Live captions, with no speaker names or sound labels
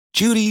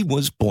Judy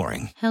was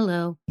boring.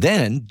 Hello.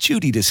 Then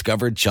Judy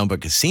discovered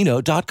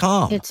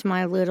ChumbaCasino.com. It's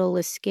my little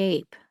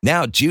escape.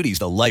 Now Judy's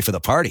the life of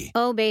the party.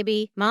 Oh,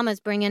 baby, mama's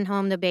bringing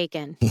home the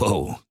bacon.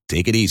 Whoa,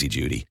 take it easy,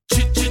 Judy.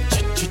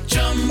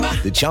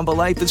 The Chumba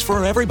life is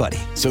for everybody.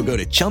 So go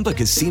to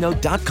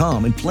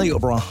ChumbaCasino.com and play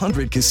over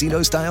 100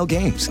 casino-style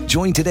games.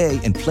 Join today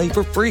and play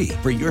for free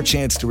for your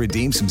chance to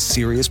redeem some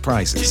serious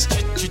prizes.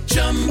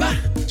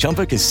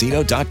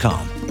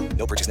 ChumbaCasino.com.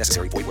 No purchase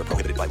necessary. Void where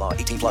prohibited by law.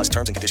 18 plus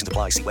terms and conditions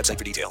apply. See website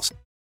for details.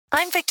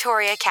 I'm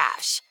Victoria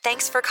Cash.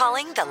 Thanks for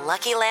calling the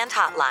Lucky Land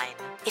Hotline.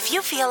 If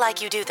you feel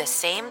like you do the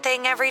same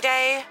thing every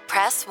day,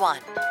 press 1.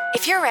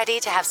 If you're ready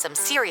to have some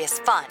serious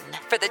fun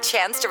for the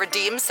chance to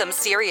redeem some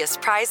serious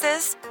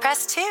prizes,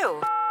 press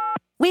 2.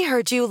 We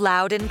heard you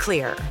loud and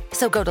clear.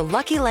 So go to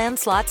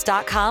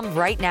LuckyLandSlots.com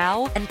right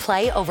now and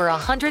play over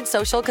 100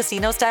 social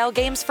casino-style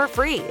games for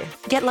free.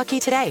 Get lucky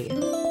today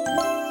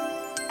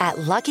at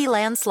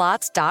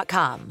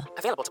LuckyLandSlots.com.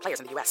 Available to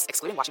players in the U.S.,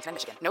 excluding Washington and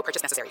Michigan. No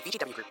purchase necessary.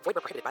 VGW Group. Void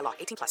where prohibited by law.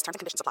 18 plus. Terms and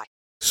conditions apply.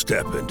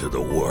 Step into the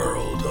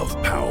world of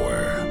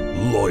power,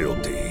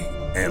 loyalty,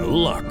 and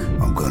luck.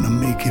 I'm gonna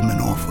make him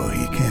an offer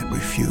he can't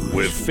refuse.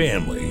 With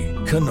family,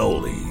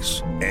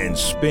 cannolis, and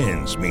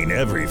spins mean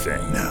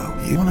everything. Now,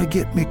 you wanna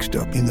get mixed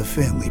up in the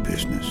family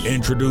business.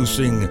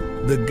 Introducing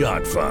The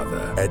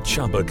Godfather at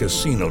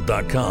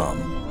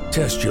ChumbaCasino.com.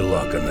 Test your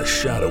luck in the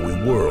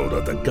shadowy world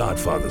of The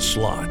Godfather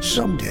slot.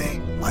 Someday,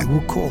 I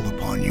will call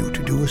upon you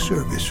to do a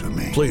service for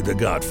me. Play The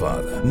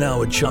Godfather,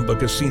 now at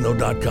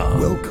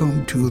ChumbaCasino.com.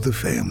 Welcome to the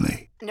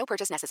family. No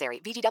purchase necessary.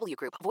 VGW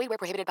Group. Void where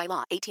prohibited by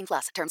law. 18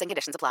 plus. Terms and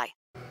conditions apply.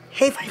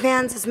 Hey, Fight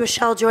fans, it's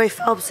Michelle Joy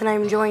Phelps, and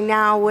I'm joined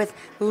now with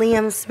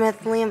Liam Smith.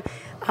 Liam,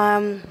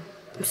 I'm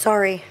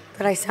sorry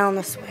that I sound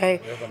this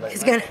way.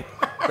 It's gonna.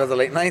 Because of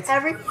late nights?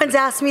 Everyone's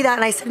asked me that,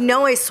 and I said,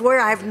 no, I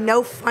swear, I have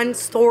no fun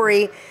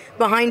story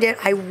behind it.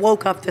 I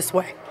woke up this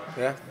way.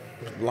 Yeah,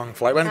 long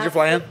flight. When did you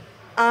fly in?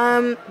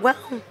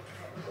 Well,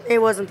 it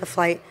wasn't the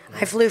flight.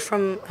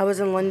 I was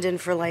in London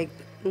for like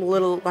a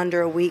little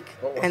under a week,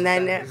 and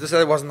then You just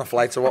said it wasn't the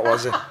flight, so what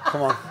was it?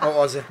 Come on, what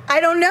was it?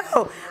 I don't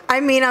know. I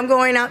mean, I'm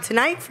going out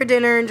tonight for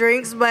dinner and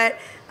drinks, but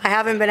I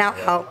haven't been out.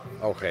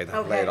 Okay, then,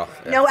 Okay. lay it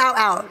off. Yeah. No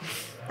out.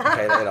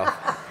 Okay, lay it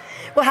off.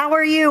 Well, how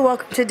are you?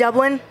 Welcome to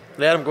Dublin.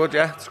 Yeah, I'm good,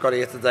 yeah. Just got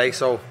here today,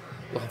 so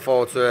looking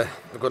forward to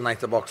a good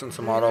night of boxing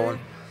tomorrow and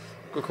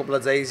a good couple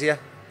of days here.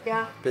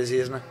 Yeah. Busy,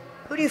 isn't it?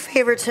 Who do you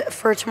favor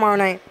for tomorrow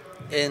night?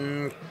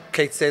 In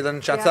Kate Taylor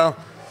and Chantal.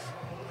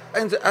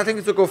 And I think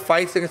it's a good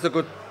fight. I think it's a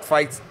good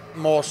fight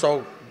more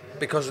so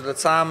because of the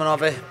timing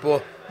of it,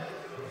 but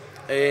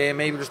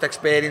maybe just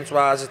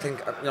experience-wise, I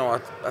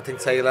think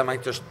Taylor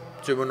might just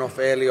do enough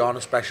early on,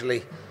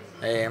 especially.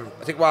 I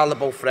think while they're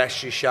both fresh,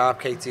 she's sharp,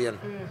 Katie, and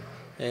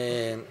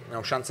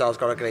Chantal's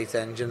got a great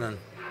engine and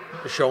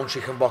has shown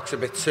she can box a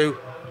bit too.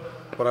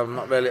 But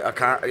I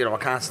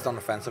can't sit on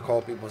the fence. I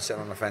call people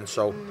sitting on the fence,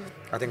 so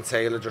I think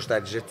Taylor just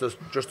edges it, does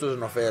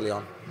enough early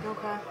on.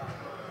 Okay.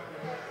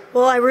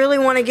 Well, I really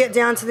want to get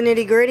down to the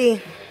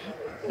nitty-gritty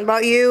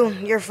about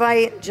your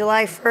fight,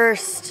 July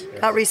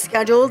 1st, got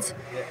rescheduled.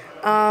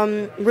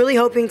 Really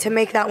hoping to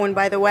make that one,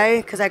 by the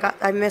way, because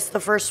I missed the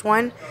first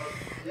one.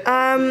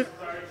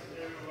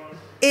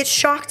 It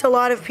shocked a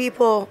lot of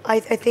people, I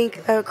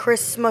think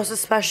Chris most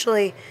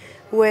especially,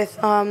 with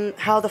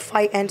how the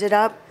fight ended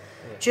up.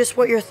 Just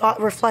what your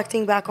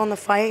reflecting back on the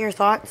fight, your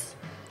thoughts?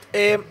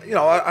 I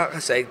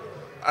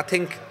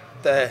think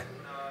the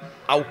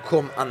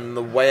outcome and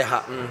the way it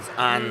happened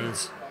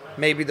and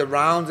maybe the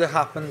round it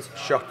happened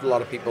shocked a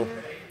lot of people.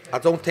 I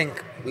don't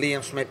think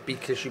Liam Smith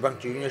beat Eubank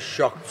Jr.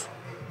 shocked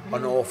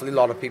an awfully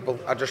lot of people.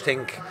 I just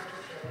think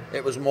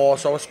it was more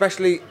so,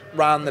 especially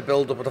around the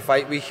build-up of the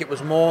fight week, it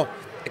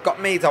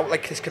got made out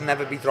like Chris can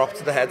never be dropped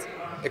to the head.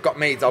 It got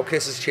made out,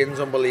 Chris's chin's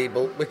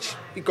unbelievable, which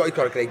he got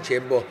a great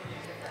chin, but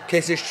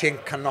Chris's chin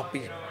cannot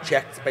be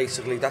checked,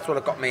 basically. That's what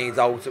it got made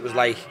out. It was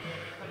like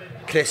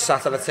Chris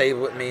sat at a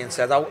table with me and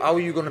said, how are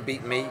you going to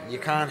beat me? You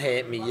can't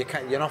hurt me.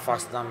 You're not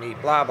faster than me,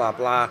 blah, blah,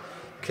 blah.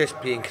 Chris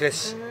being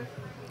Chris.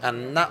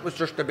 And that was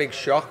just a big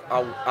shock,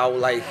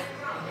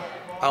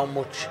 how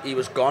much he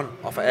was gone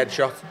off a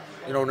headshot.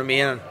 You know what I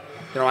mean? And,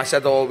 I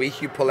said all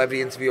week, you pull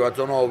every interview I've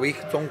done all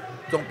week,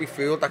 don't be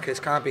fooled that Chris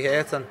can't be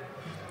hurt. And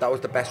that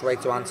was the best way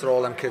to answer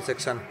all them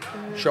critics and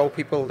show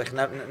people they can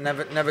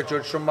never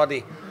judge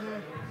somebody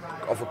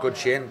of a good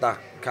chin that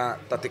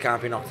they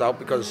can't be knocked out,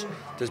 because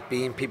there's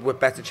been people with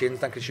better chins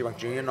than Chris Eubank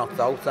Jr. knocked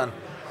out.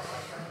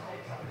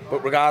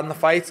 But regarding the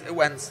fight, it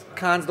went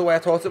kind of the way I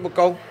thought it would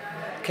go.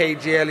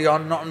 KG early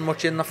on, nothing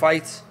much in the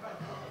fight,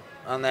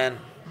 and then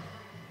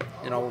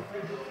the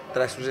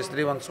rest was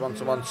history once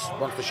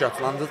the shots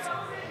landed.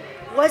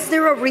 Was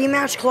there a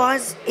rematch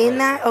clause in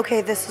that?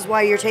 Okay, this is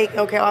why you're taking.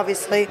 Okay,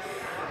 obviously.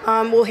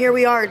 Well, here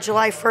we are,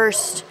 July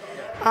 1st.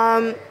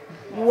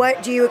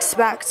 What do you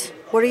expect?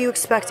 What are you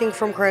expecting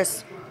from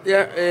Chris?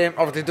 Yeah,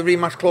 obviously the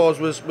rematch clause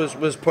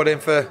was put in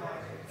for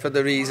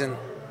the reason,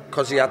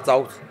 because he had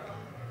doubt,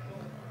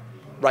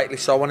 rightly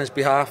so, on his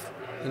behalf.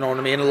 You know what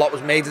I mean? A lot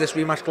was made of this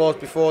rematch clause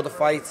before the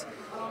fight,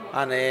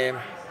 and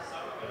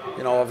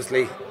you know,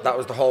 obviously that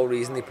was the whole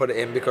reason they put it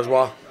in, because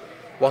what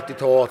they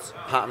thought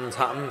happened.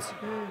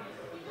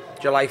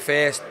 July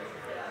 1st,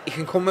 he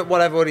can come with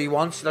whatever he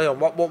wants. You know,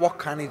 what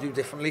can he do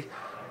differently?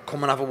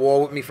 Come and have a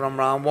war with me from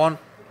round one.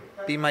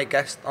 Be my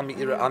guest. I'll meet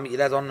your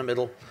head on the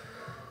middle.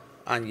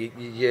 And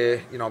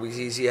you know, he's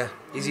easier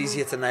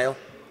to nail.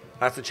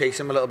 I had to chase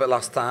him a little bit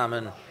last time,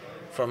 and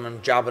from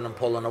him jabbing and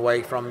pulling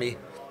away from me,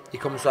 he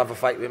comes to have a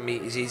fight with me.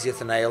 He's easier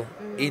to nail.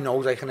 He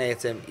knows I can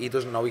hurt him. He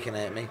doesn't know he can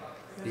hurt me.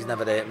 He's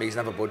never hurt me. He's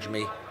never budged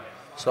me.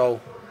 So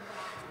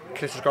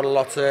Chris has got a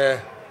lot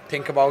to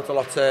think about, a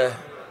lot to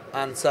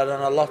answer,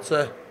 and a lot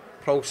to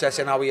process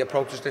in how he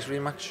approaches this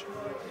rematch.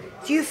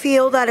 Do you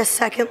feel that a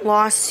second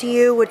loss to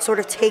you would sort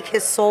of take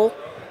his soul?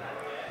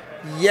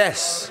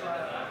 Yes.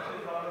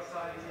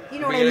 You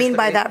know what I mean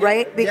by that,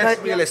 right? Because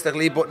yes,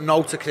 realistically, but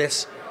no to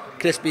Chris.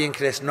 Chris being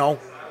Chris, no.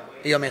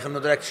 He'll make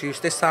another excuse.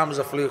 This time was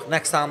a fluke.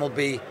 Next time will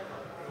be,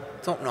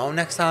 don't know,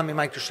 next time he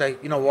might just say,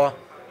 you know what,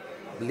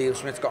 Liam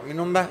Smith's got my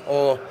number.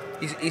 Or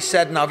he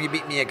said, now if you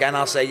beat me again,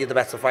 I'll say you're the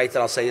better fighter,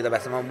 I'll say you're the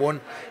better man.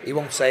 One, he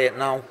won't say it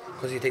now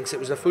because he thinks it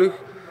was a fluke.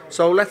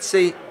 So let's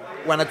see,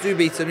 when I do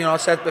beat him, you know, I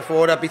said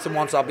before, I beat him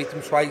once, I'll beat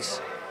him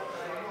twice.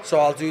 So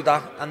I'll do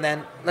that, and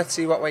then let's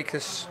see what way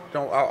Chris,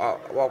 you know,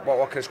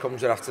 what Chris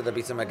comes with after they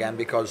beat him again,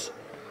 because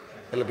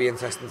it'll be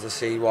interesting to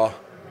see what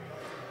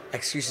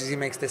excuses he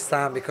makes this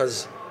time,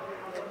 because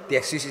the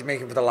excuses he's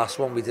making for the last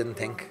one we didn't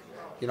think.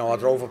 You know, I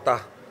drove up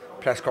that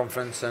press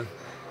conference and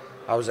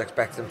I was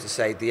expecting him to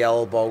say the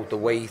elbow, the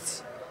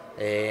weight,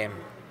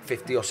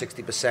 50 or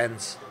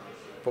 60%,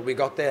 but we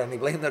got there and he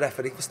blamed the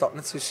referee for stopping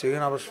it too soon.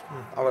 I was,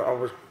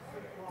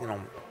 you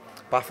know,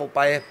 baffled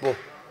by it, but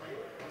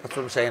that's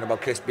what I'm saying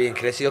about Chris being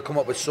Chris. He'll come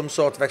up with some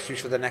sort of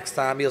excuse for the next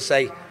time. He'll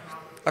say,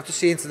 after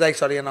seeing today,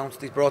 he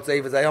announced he's brought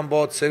David Haye on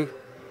board too.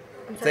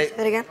 I'm sorry, say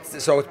that again?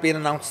 So it's been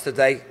announced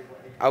today.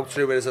 How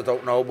true it is, I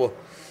don't know, but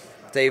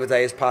David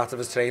Haye is part of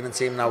his training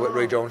team now with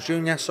Roy Jones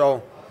Jr.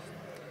 So,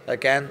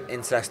 again,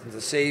 interesting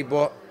to see,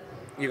 but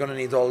you're going to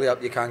need all the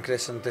help you can,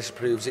 Chris, and this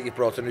proves that you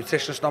brought a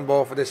nutritionist on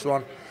board for this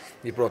one.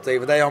 You brought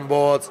David Haye on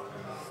board.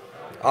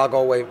 I'll go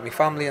away with my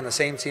family and the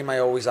same team I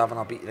always have, and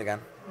I'll beat you again.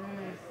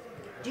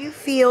 Do you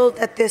feel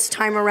that this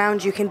time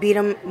around you can beat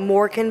him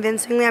more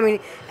convincingly? I mean,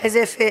 as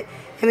if it,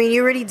 I mean,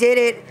 you already did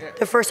it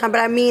the first time, but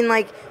I mean,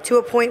 like, to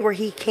a point where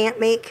he can't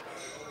make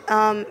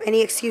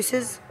any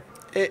excuses?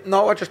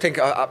 No, I just think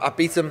I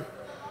beat him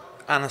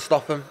and I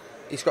stop him.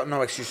 He's got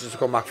no excuses to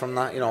come back from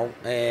that, you know.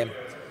 I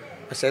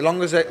say,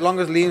 long as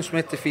Liam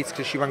Smith defeats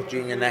Chris Eubank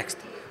Jr. next,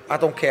 I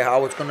don't care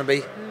how it's going to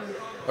be.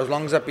 As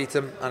long as I beat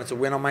him and it's a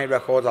win on my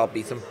record, I'll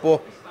beat him.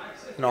 But,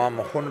 you know, I'm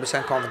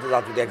 100% confident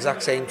I'll do the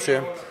exact same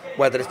to him.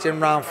 Whether it's in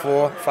round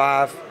 4,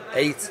 5,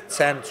 8,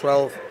 10,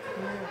 12,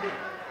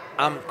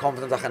 I'm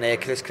confident I can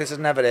hurt Chris. Chris has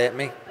never hurt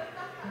me.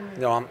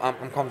 You know,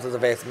 I'm confident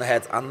of hurting the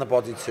head and the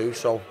body too.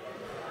 So,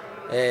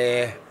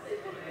 I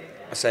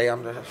say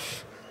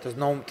there's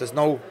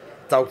no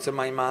doubt in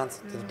my mind.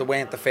 There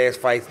weren't the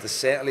first fight. There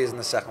certainly isn't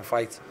the second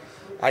fight.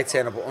 I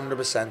turn up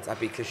 100%. I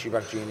beat Chris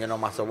Eubank Jr. no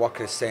matter what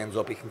Chris turns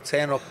up. He can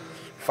turn up,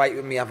 fight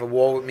with me, have a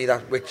war with me.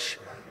 That which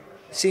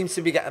seems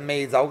to be getting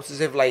made out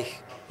as if,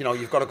 like, you know,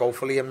 you've got to go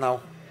for Liam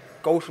now.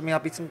 Go for me. I'll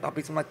beat him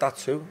like that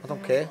too. I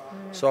don't care.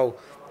 So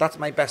that's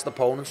my best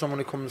opponent. Someone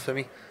who comes for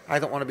me. I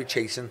don't want to be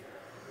chasing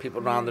people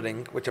around the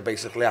ring, which I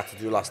basically had to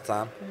do last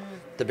time.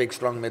 The big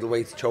strong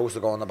middleweight chose to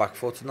go on the back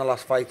foot in the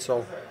last fight.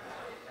 So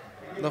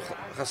look,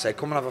 like I say,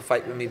 come and have a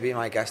fight with me. Be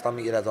my guest. I'll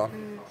meet you head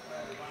on.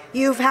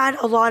 You've had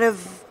a lot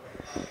of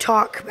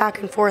talk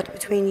back and forth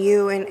between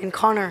you and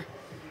Conor.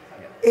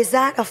 Is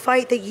that a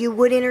fight that you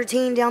would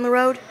entertain down the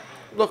road?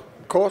 Look,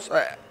 of course,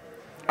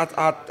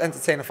 I'd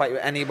entertain a fight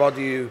with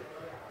anybody who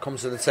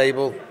comes to the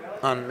table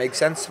and makes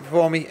sense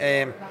for me.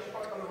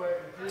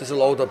 There's a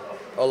load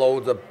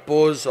of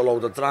buzz, a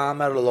load of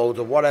drama, a load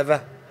of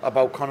whatever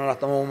about Conor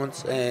at the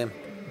moment.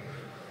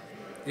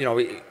 You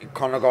know,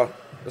 Conor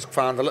has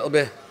found a little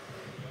bit.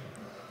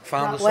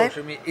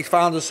 He's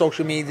found his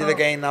social media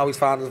again now. He's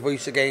found his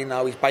voice again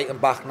now. He's biting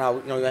back now.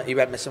 You know, he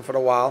went missing for a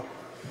while,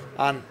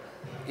 and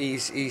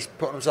he's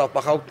putting himself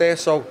back out there.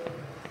 So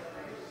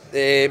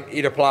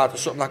he replied to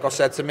something that got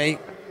said to me.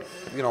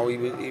 You know,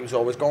 he was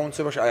always going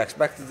to, which I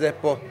expected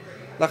it. But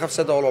like I've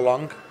said all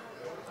along,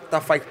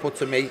 that fight put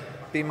to me,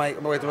 be my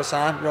way to a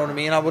sign. You know what I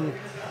mean? I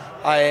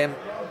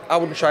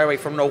wouldn't shy away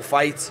from no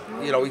fight.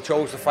 You know, he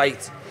chose to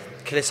fight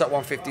Chris at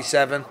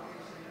 157,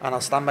 and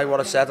I'll stand by what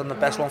I said. I'm the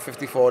best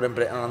 154 in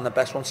Britain, and I'm the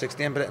best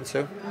 160 in Britain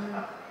too.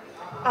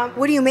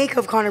 What do you make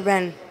of Conor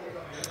Benn?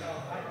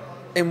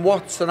 In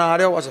what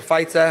scenario? As a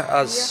fighter?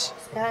 As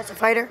a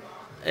fighter?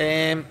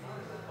 You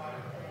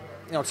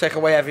know, take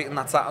away everything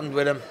that's happened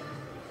with him.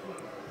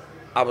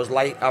 I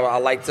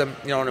liked him,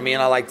 you know what I mean?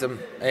 I liked him.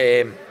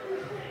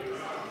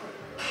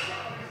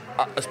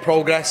 His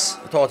progress,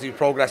 I thought he was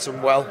progressing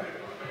well.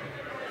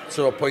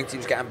 To a point, he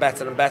was getting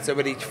better and better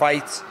with each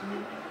fight.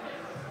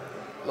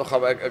 Look,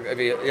 if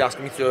you ask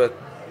me do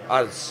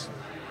I want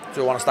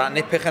to start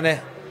nitpicking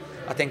it?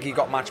 I think he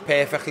got matched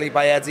perfectly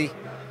by Eddie.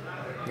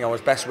 You know,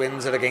 his best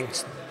wins are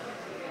against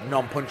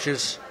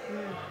non-punchers.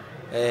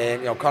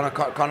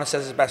 Conor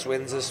says his best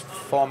wins is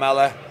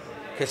Formella,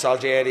 Chris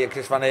Algeria,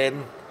 Chris Van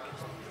Heerden.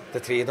 The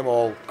three of them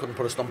all couldn't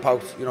put a stump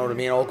out, you know what I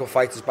mean? All good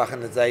fighters back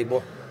in the day.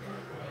 But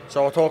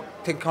so I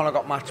think Conor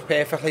got matched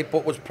perfectly,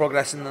 but was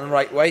progressing in the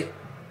right way.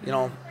 He's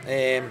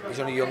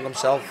only young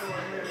himself.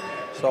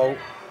 So,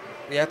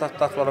 yeah,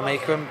 that's what I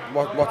make of him.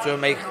 What do I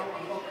make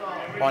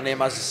on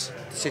him as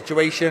a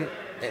situation?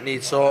 It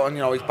needs sorting.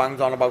 He's banged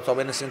on about how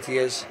innocent he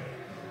is.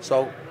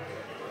 So,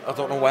 I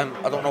don't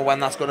know when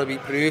that's going to be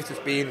proved. It's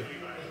been,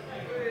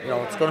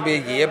 it's going to be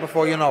a year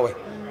before you know it.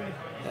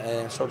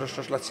 So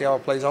just let's see how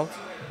it plays out.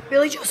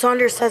 Billy Joe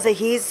Saunders says that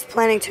he's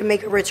planning to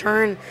make a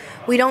return.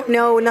 We don't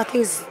know.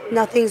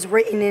 Nothing's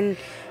written in,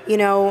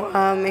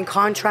 in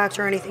contract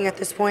or anything at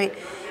this point.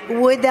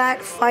 Would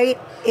that fight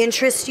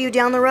interest you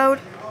down the road?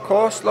 Of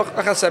course. Look,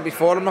 like I said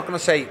before, I'm not going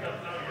to say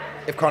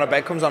if Conor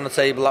Benn comes on the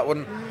table, that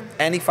wouldn't.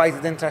 Any fight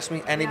that interests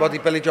me. Anybody.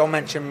 Billy Joe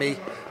mentioned me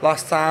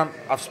last time.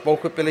 I've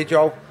spoke with Billy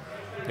Joe.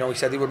 He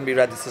said he wouldn't be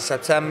ready till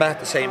September.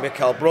 The same with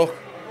Kell Brook.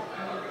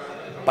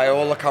 By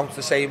all accounts,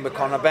 the same with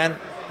Conor Benn.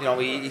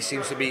 He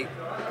seems to be.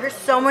 There's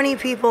so many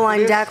people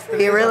on deck for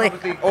you, really.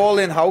 All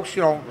in house,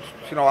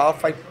 I'll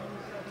fight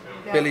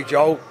Billy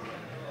Joe.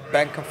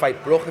 Ben can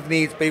fight Brook if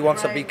needs be.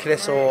 Wants to beat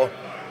Chris or.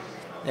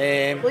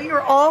 Well,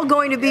 you're all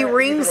going to be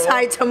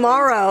ringside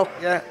tomorrow.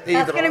 Yeah,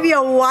 that's going to be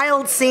a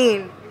wild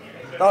scene.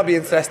 That'll be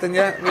interesting,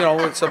 yeah.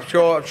 I'm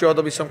sure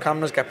there'll be some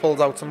cameras get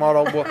pulled out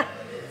tomorrow. But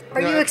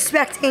are you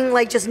expecting,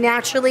 just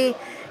naturally,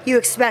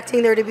 there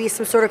to be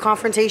some sort of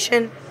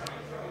confrontation?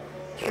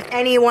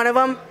 Any one of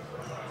them?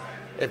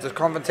 If there's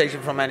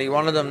confrontation from any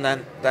one of them,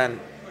 then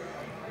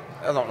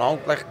I don't know.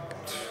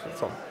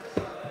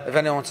 If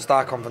anyone wants to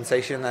start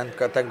confrontation, then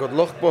good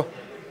luck. But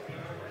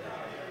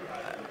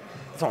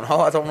I don't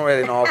know. I don't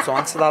really know how to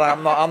answer that.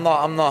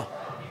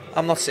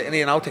 I'm not sitting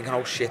here now thinking,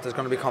 oh shit, there's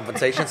going to be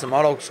confrontation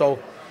tomorrow. So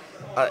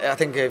I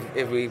think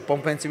if we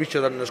bump into each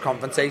other and there's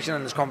confrontation,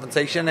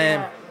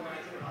 I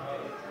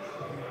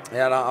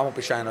won't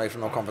be shying away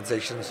from no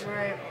confrontations.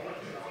 Right.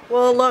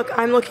 Well, look,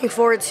 I'm looking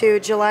forward to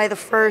July the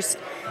 1st.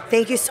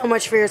 Thank you so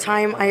much for your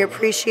time. I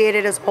appreciate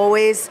it as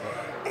always.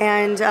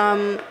 And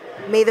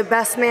may the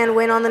best man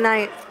win on the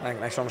night.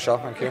 Thanks so much, Michelle.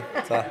 Thank you.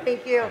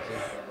 Thank you.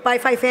 Bye,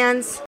 Fight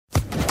fans.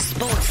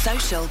 Sports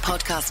Social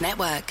Podcast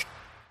Network.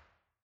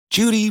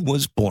 Judy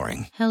was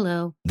boring.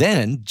 Hello.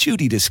 Then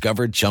Judy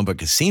discovered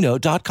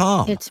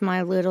ChumbaCasino.com. It's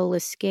my little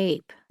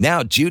escape.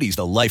 Now Judy's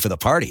the life of the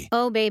party.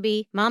 Oh,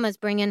 baby, mama's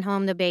bringing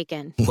home the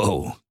bacon.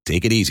 Whoa,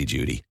 take it easy,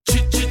 Judy.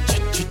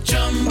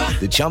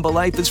 The Chumba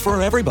life is for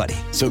everybody.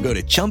 So go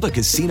to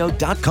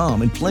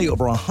ChumbaCasino.com and play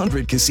over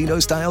 100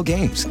 casino-style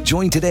games.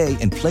 Join today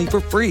and play for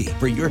free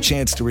for your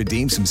chance to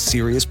redeem some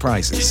serious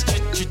prizes.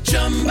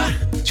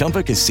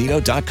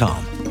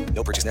 ChumbaCasino.com.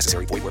 No purchase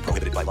necessary. Void where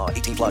prohibited by law.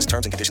 18+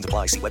 terms and conditions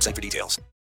apply. See website for details.